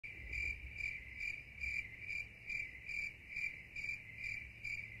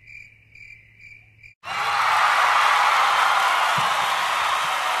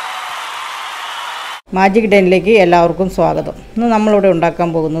Magic ഡെന്നിലേക്ക് എല്ലാവർക്കും സ്വാഗതം. ഇന്ന് നമ്മളിവിടെ ഉണ്ടാക്കാൻ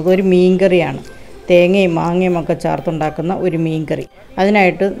പോകുന്നത് ഒരു മീൻകറിയാണ്. തേങ്ങയും മാങ്ങയും ഒക്കെ ചേർത്തുണ്ടാക്കുന്ന ഒരു മീൻകറി.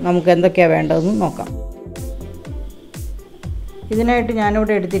 അതിനായിട്ട് നമുക്ക് എന്തൊക്കെയാണ് വേണ്ടതെന്ന് നോക്കാം. ഇതിനായിട്ട്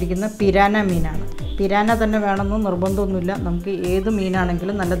ഞാനിവിടെ എടുത്തിരിക്കുന്ന പിരാന മീനാണ്. പിരാന തന്നെ വേണമെന്ന് നിർബന്ധമൊന്നുമില്ല. നമുക്ക് ഏത്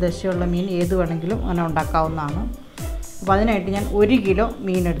മീനാണെങ്കിലും നല്ല ദശയുള്ള മീൻ ഏത് വേണമെങ്കിലും അങ്ങനെ ഉണ്ടാക്കാവുന്നതാണ്. അപ്പോൾ അതിനായിട്ട് ഞാൻ 1 കിലോ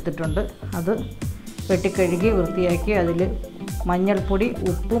മീൻ എടുത്തിട്ടുണ്ട്. അത് വെട്ടിക്കഴുകി വൃത്തിയാക്കി അതിൽ മഞ്ഞൾപ്പൊടി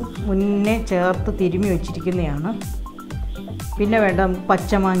ഉപ്പും മുന്നേ ചേർത്ത് തിരുമ്മി വെച്ചിരിക്കുന്നതാണ്. പിന്നെ വേണ്ട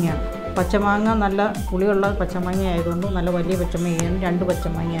പച്ചമാങ്ങയാണ്. പച്ചമാങ്ങ നല്ല പുളിയുള്ള പച്ചമാങ്ങ ആയതുകൊണ്ട് നല്ല വലിയ പച്ചമാങ്ങയാണ്. 2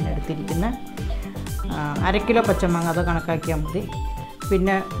 പച്ചമാങ്ങയാണ് എടുത്തിരിക്കുന്നത്. 1/2 കിലോ പച്ചമാങ്ങ അത് കണക്കാക്കിയാൽ മതി.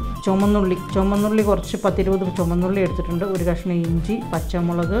 പിന്നെ ചുമന്നുള്ളി കുറച്ച് 10-20 ചുമന്നുള്ളി എടുത്തിട്ടുണ്ട്. ഒരു കഷ്ണം ഇഞ്ചി,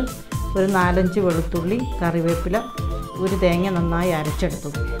 പച്ചമുളക്, ഒരു 4-5 വെളുത്തുള്ളി, കറിവേപ്പില, ഒരു തേങ്ങ നന്നായി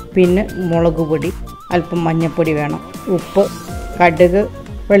അരച്ചെടുത്തത്. പിന്നെ മുളക് പൊടി, അല്പം മഞ്ഞൾപ്പൊടി വേണം, ഉപ്പ്, കടുക്,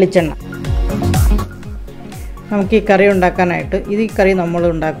 വെളിച്ചെണ്ണ. നമുക്ക് ഈ കറി ഉണ്ടാക്കാനായിട്ട് ഈ കറി നമ്മൾ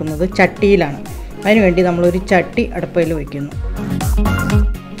ഉണ്ടാക്കുന്നത് ചട്ടിയിലാണ്. അതിനുവേണ്ടി നമ്മളൊരു ചട്ടി അടുപ്പയിൽ വയ്ക്കുന്നു.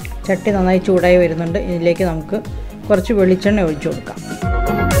 ചട്ടി നന്നായി ചൂടായി വരുന്നുണ്ട്. ഇതിലേക്ക് നമുക്ക് കുറച്ച് വെളിച്ചെണ്ണ ഒഴിച്ചു കൊടുക്കാം.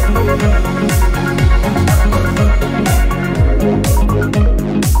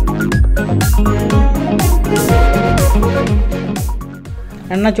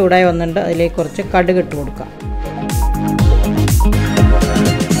 എണ്ണ ചൂടായി വന്നിട്ട് അതിലേക്ക് കുറച്ച് കടുക് ഇട്ട് കൊടുക്കാം.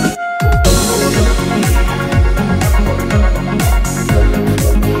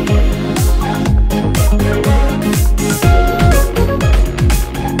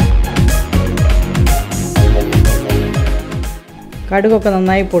 കടുകൊക്കെ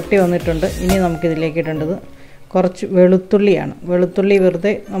നന്നായി പൊട്ടി വന്നിട്ടുണ്ട്. ഇനി നമുക്കിതിലേക്ക് ഇടേണ്ടത് കുറച്ച് വെളുത്തുള്ളിയാണ്. വെളുത്തുള്ളി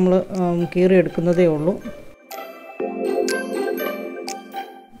വെറുതെ നമ്മൾ കീറി എടുക്കുന്നതേ ഉള്ളൂ.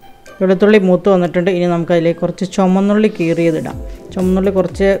 വെളുത്തുള്ളി മൂത്ത് വന്നിട്ടുണ്ട്. ഇനി നമുക്കതിലേക്ക് കുറച്ച് ചുമന്നുള്ളി കീറിയതിടാം. ചുമന്നുള്ളി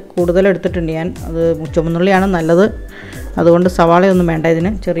കുറച്ച് കൂടുതൽ എടുത്തിട്ടുണ്ട് ഞാൻ. അത് ചുമന്നുള്ളിയാണ് നല്ലത്. അതുകൊണ്ട് സവാളയൊന്നും വേണ്ട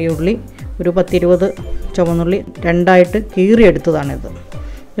ഇതിന്. ചെറിയ ഉള്ളി ഒരു 10-20 ചുമന്നുള്ളി 2ആയിട്ട് കീറിയെടുത്തതാണിത്.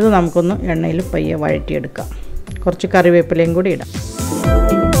 ഇത് നമുക്കൊന്ന് എണ്ണയിൽ പയ്യെ വഴറ്റിയെടുക്കാം. കുറച്ച് കറിവേപ്പിലയും കൂടി ഇടാം.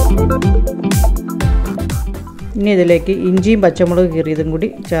 ഇനി ഇതിലേക്ക് ഇഞ്ചിയും പച്ചമുളക് കീറിയതും കൂടി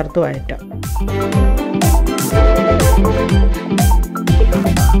ചേർത്ത് വഴറ്റാം.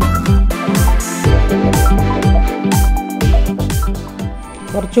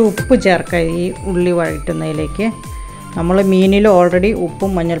 കുറച്ച് ഉപ്പ് ചേർക്കാം ഈ ഉള്ളി വഴറ്റുന്നതിലേക്ക്. നമ്മൾ മീനിൽ ഓൾറെഡി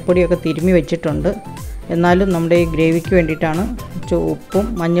ഉപ്പും മഞ്ഞൾപ്പൊടിയൊക്കെ തിരുമ്മി വെച്ചിട്ടുണ്ട്. എന്നാലും നമ്മുടെ ഈ ഗ്രേവിക്ക് വേണ്ടിയിട്ടാണ് ഉപ്പും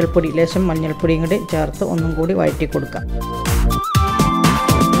ലേശം മഞ്ഞൾപ്പൊടിയും കൂടി ചേർത്ത് ഒന്നും കൂടി വഴറ്റി കൊടുക്കാം.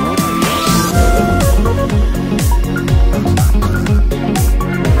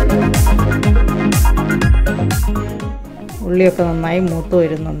 ഉള്ളിയൊക്കെ നന്നായി മൂത്ത്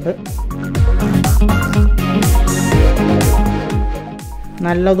വരുന്നുണ്ട്.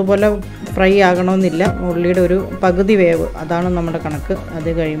 നല്ലതുപോലെ ഫ്രൈ ആകണമെന്നില്ല. ഉള്ളിയുടെ ഒരു പകുതി വേവ്, അതാണ് നമ്മുടെ കണക്ക്. അത്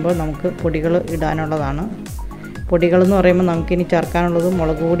കഴിയുമ്പോൾ നമുക്ക് പൊടികൾ ഇടാനുള്ളതാണ്. പൊടികളെന്ന് പറയുമ്പോൾ നമുക്കിനി ചേർക്കാനുള്ളത്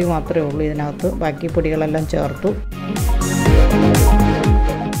മുളക് പൊടി മാത്രമേ ഉള്ളൂ ഇതിനകത്ത്. ബാക്കി പൊടികളെല്ലാം ചേർത്തു.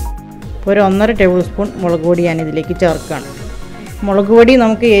 ഒരു 1.5 ടേബിൾ സ്പൂൺ മുളക് പൊടി ഞാൻ ഇതിലേക്ക് ചേർക്കുകയാണ്. മുളക് പൊടി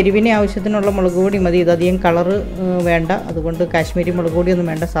നമുക്ക് എരിവിന് ആവശ്യത്തിനുള്ള മുളക് പൊടി മതി. ഇതധികം കളറ് വേണ്ട. അതുകൊണ്ട് കാശ്മീരി മുളക് പൊടിയൊന്നും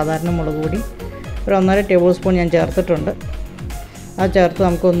വേണ്ട. സാധാരണ മുളക് പൊടി ഒരു 1.5 ടേബിൾ സ്പൂൺ ഞാൻ ചേർത്തിട്ടുണ്ട്. അത് ചേർത്ത്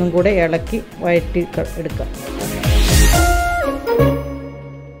നമുക്കൊന്നും കൂടെ ഇളക്കി വഴറ്റി എടുക്കാം.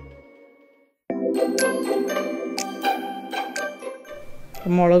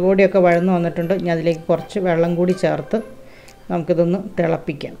 മുളക് പൊടിയൊക്കെ വഴന്ന് വന്നിട്ടുണ്ട്. ഇനി അതിലേക്ക് കുറച്ച് വെള്ളം കൂടി ചേർത്ത് നമുക്കിതൊന്ന്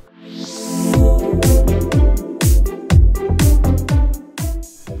തിളപ്പിക്കാം.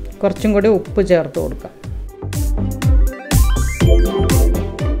 കുറച്ചും കൂടി ഉപ്പ് ചേർത്ത് കൊടുക്കാം.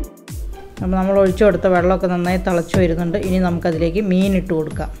 അപ്പോൾ നമ്മൾ ഒഴിച്ചു കൊടുത്ത വെള്ളമൊക്കെ നന്നായി തിളച്ച് വരുന്നുണ്ട്. ഇനി നമുക്കതിലേക്ക് മീൻ ഇട്ട്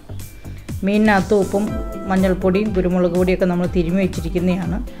കൊടുക്കാം. മീനിനകത്ത് ഉപ്പും മഞ്ഞൾപ്പൊടിയും കുരുമുളക് പൊടിയൊക്കെ നമ്മൾ തിരുമ്മി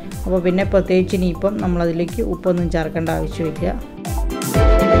വെച്ചിരിക്കുന്നതാണ്. അപ്പോൾ പിന്നെ പ്രത്യേകിച്ച് ഇനിയിപ്പം നമ്മളതിലേക്ക് ഉപ്പൊന്നും ചേർക്കേണ്ട ആവശ്യമില്ല.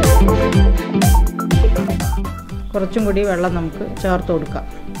 കുറച്ചും കൂടി വെള്ളം നമുക്ക് ചേർത്ത് കൊടുക്കാം.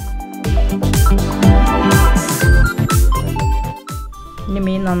 ഇനി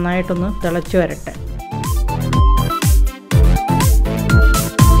മീൻ നന്നായിട്ടൊന്ന് തിളച്ച് വരട്ടെ.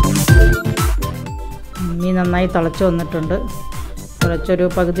 മീൻ നന്നായി തിളച്ച് വന്നിട്ടുണ്ട്. തിളച്ചൊരു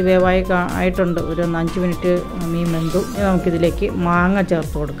പകുതി വേവായി ആയിട്ടുണ്ട്. ഒരു 5 മിനിറ്റ് മീൻ വെന്തു. നമുക്കിതിലേക്ക് മാങ്ങ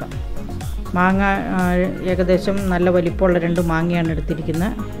ചേർത്ത് കൊടുക്കാം. മാങ്ങ ഏകദേശം നല്ല വലിപ്പമുള്ള 2 മാങ്ങയാണ്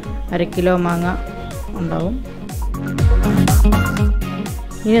എടുത്തിരിക്കുന്നത്. 1/2 കിലോ മാങ്ങ ഉണ്ടാവും.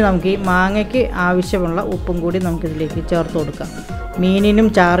 ഇനി നമുക്ക് ഈ മാങ്ങയ്ക്ക് ആവശ്യമുള്ള ഉപ്പും കൂടി നമുക്കിതിലേക്ക് ചേർത്ത് കൊടുക്കാം. മീനിനും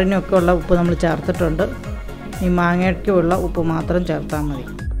ചാറിനും ഒക്കെ ഉള്ള ഉപ്പ് നമ്മൾ ചേർത്തിട്ടുണ്ട്. ഈ മാങ്ങയ്ക്കുള്ള ഉപ്പ് മാത്രം ചേർത്താൽ മതി.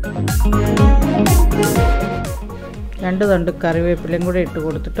 2 തണ്ട് കറിവേപ്പിലയും കൂടെ ഇട്ട്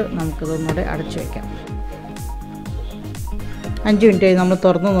കൊടുത്തിട്ട് നമുക്കിതൊന്നുകൂടെ അടച്ചു വയ്ക്കാം. 5 മിനിറ്റായി നമ്മൾ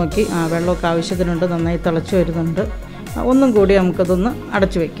തുറന്ന് നോക്കി. വെള്ളമൊക്കെ ആവശ്യത്തിനുണ്ട്, നന്നായി തിളച്ച് വരുന്നുണ്ട്. ഒന്നും കൂടി നമുക്കതൊന്ന്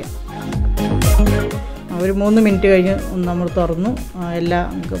അടച്ചു വയ്ക്കാം. ഒരു 3 മിനിറ്റ് കഴിഞ്ഞ് നമ്മൾ തുറന്നു. എല്ലാ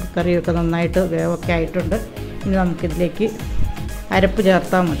കറിയൊക്കെ നന്നായിട്ട് വേവൊക്കെ ആയിട്ടുണ്ട്. ഇനി നമുക്കിതിലേക്ക് അരപ്പ്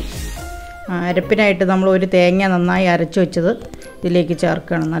ചേർത്താൽ മതി. അരപ്പിനായിട്ട് നമ്മൾ ഒരു തേങ്ങ നന്നായി അരച്ച് വെച്ചത് ഇതിലേക്ക്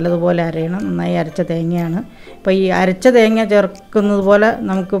ചേർക്കണം. നല്ലതുപോലെ അരയണം. നന്നായി അരച്ച തേങ്ങയാണ്. അപ്പോൾ ഈ അരച്ച തേങ്ങ ചേർക്കുന്നത് പോലെ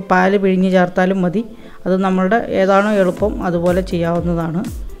നമുക്ക് പാല് പിഴിഞ്ഞ് ചേർത്താലും മതി. അത് നമ്മളുടെ ഏതാണോ എളുപ്പം അതുപോലെ ചെയ്യാവുന്നതാണ്.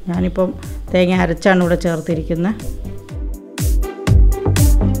 ഞാനിപ്പം തേങ്ങ അരച്ചാണ് ഇവിടെ ചേർത്തിരിക്കുന്നത്.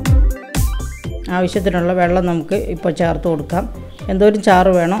 ആവശ്യത്തിനുള്ള വെള്ളം നമുക്ക് ഇപ്പോൾ ചേർത്ത് കൊടുക്കാം. എന്തോരം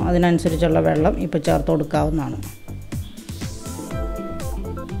ചാറ് വേണോ അതിനനുസരിച്ചുള്ള വെള്ളം ഇപ്പോൾ ചേർത്ത് കൊടുക്കാവുന്നതാണ്.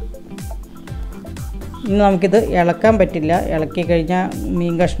 ഇനി നമുക്കിത് ഇളക്കാൻ പറ്റില്ല. ഇളക്കി കഴിഞ്ഞാൽ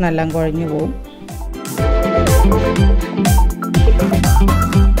മീൻ കഷ്ണം എല്ലാം കുഴഞ്ഞു പോകും.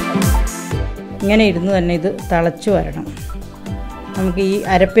 ഇങ്ങനെ ഇരുന്ന് തന്നെ ഇത് തിളച്ച് വരണം. നമുക്ക് ഈ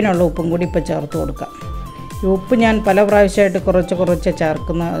അരപ്പിനുള്ള ഉപ്പും കൂടി ഇപ്പോൾ ചേർത്ത് കൊടുക്കാം. ഈ ഉപ്പ് ഞാൻ പല പ്രാവശ്യമായിട്ട് കുറച്ച്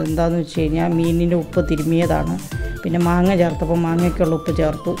ചേർക്കുന്നത് എന്താണെന്ന് വെച്ച് കഴിഞ്ഞാൽ മീനിൻ്റെ ഉപ്പ് തിരുമിയതാണ്. പിന്നെ മാങ്ങ ചേർത്തപ്പോൾ മാങ്ങയ്ക്കുള്ള ഉപ്പ്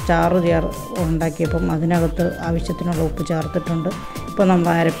ചേർത്തു. ചാറ് ഉണ്ടാക്കിയപ്പം അതിനകത്ത് ആവശ്യത്തിനുള്ള ഉപ്പ് ചേർത്തിട്ടുണ്ട്. ഇപ്പോൾ നമ്മൾ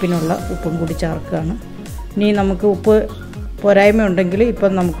അരപ്പിനുള്ള ഉപ്പും കൂടി ചേർക്കുകയാണ്. ഇനി നമുക്ക് ഉപ്പ് പോരായ്മ ഉണ്ടെങ്കിൽ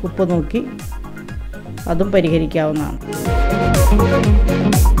ഇപ്പം നമുക്ക് ഉപ്പ് നോക്കി അതും പരിഹരിക്കാവുന്നതാണ്.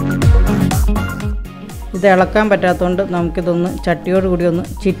 ഇത് ഇളക്കാൻ പറ്റാത്തതുകൊണ്ട് നമുക്കിതൊന്ന് ചട്ടിയോട് കൂടി ഒന്ന്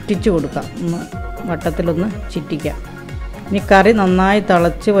ചിറ്റിച്ച് കൊടുക്കാം. ഒന്ന് വട്ടത്തിലൊന്ന് ചിറ്റിക്കാം. ഇനി കറി നന്നായി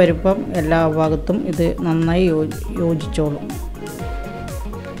തിളച്ച് വരുമ്പം എല്ലാ ഭാഗത്തും ഇത് നന്നായി യോജിച്ചോളും.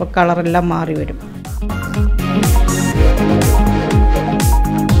 അപ്പോൾ കളറെല്ലാം മാറി വരും.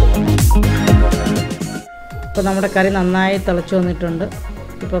 ഇപ്പോൾ നമ്മുടെ കറി നന്നായി തിളച്ച് വന്നിട്ടുണ്ട്.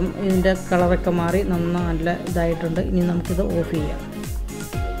 ഇപ്പം ഇതിൻ്റെ കളറൊക്കെ മാറി നല്ല ഇതായിട്ടുണ്ട്. ഇനി നമുക്കിത് ഓഫ് ചെയ്യാം.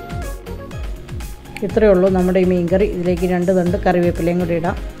 ഇത്രയേ ഉള്ളൂ നമ്മുടെ ഈ മീൻ കറി. ഇതിലേക്ക് 2 തണ്ട് കറിവേപ്പിലയും കൂടി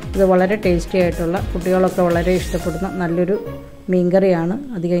ഇടാം. ഇത് വളരെ ടേസ്റ്റി ആയിട്ടുള്ള, കുട്ടികളൊക്കെ വളരെ ഇഷ്ടപ്പെടുന്ന നല്ലൊരു മീൻ കറിയാണ്.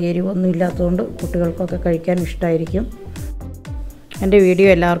 അധികം എരിവൊന്നും ഇല്ലാത്തതുകൊണ്ട് കുട്ടികൾക്കൊക്കെ കഴിക്കാൻ ഇഷ്ടമായിരിക്കും. എൻ്റെ വീഡിയോ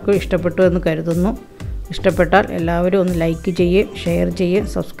എല്ലാവർക്കും ഇഷ്ടപ്പെട്ടു എന്ന് കരുതുന്നു. ഇഷ്ടപ്പെട്ടാൽ എല്ലാവരും ഒന്ന് ലൈക്ക് ചെയ്യുകയും ഷെയർ ചെയ്യുകയും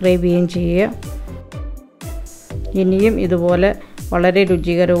സബ്സ്ക്രൈബ് ചെയ്യുകയും ചെയ്യുക. ഇനിയും ഇതുപോലെ വളരെ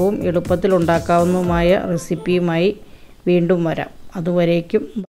രുചികരവും എളുപ്പത്തിൽ ഉണ്ടാക്കാവുന്നതുമായ റെസിപ്പിയുമായി വീണ്ടും വരാം. അതുവരേക്കും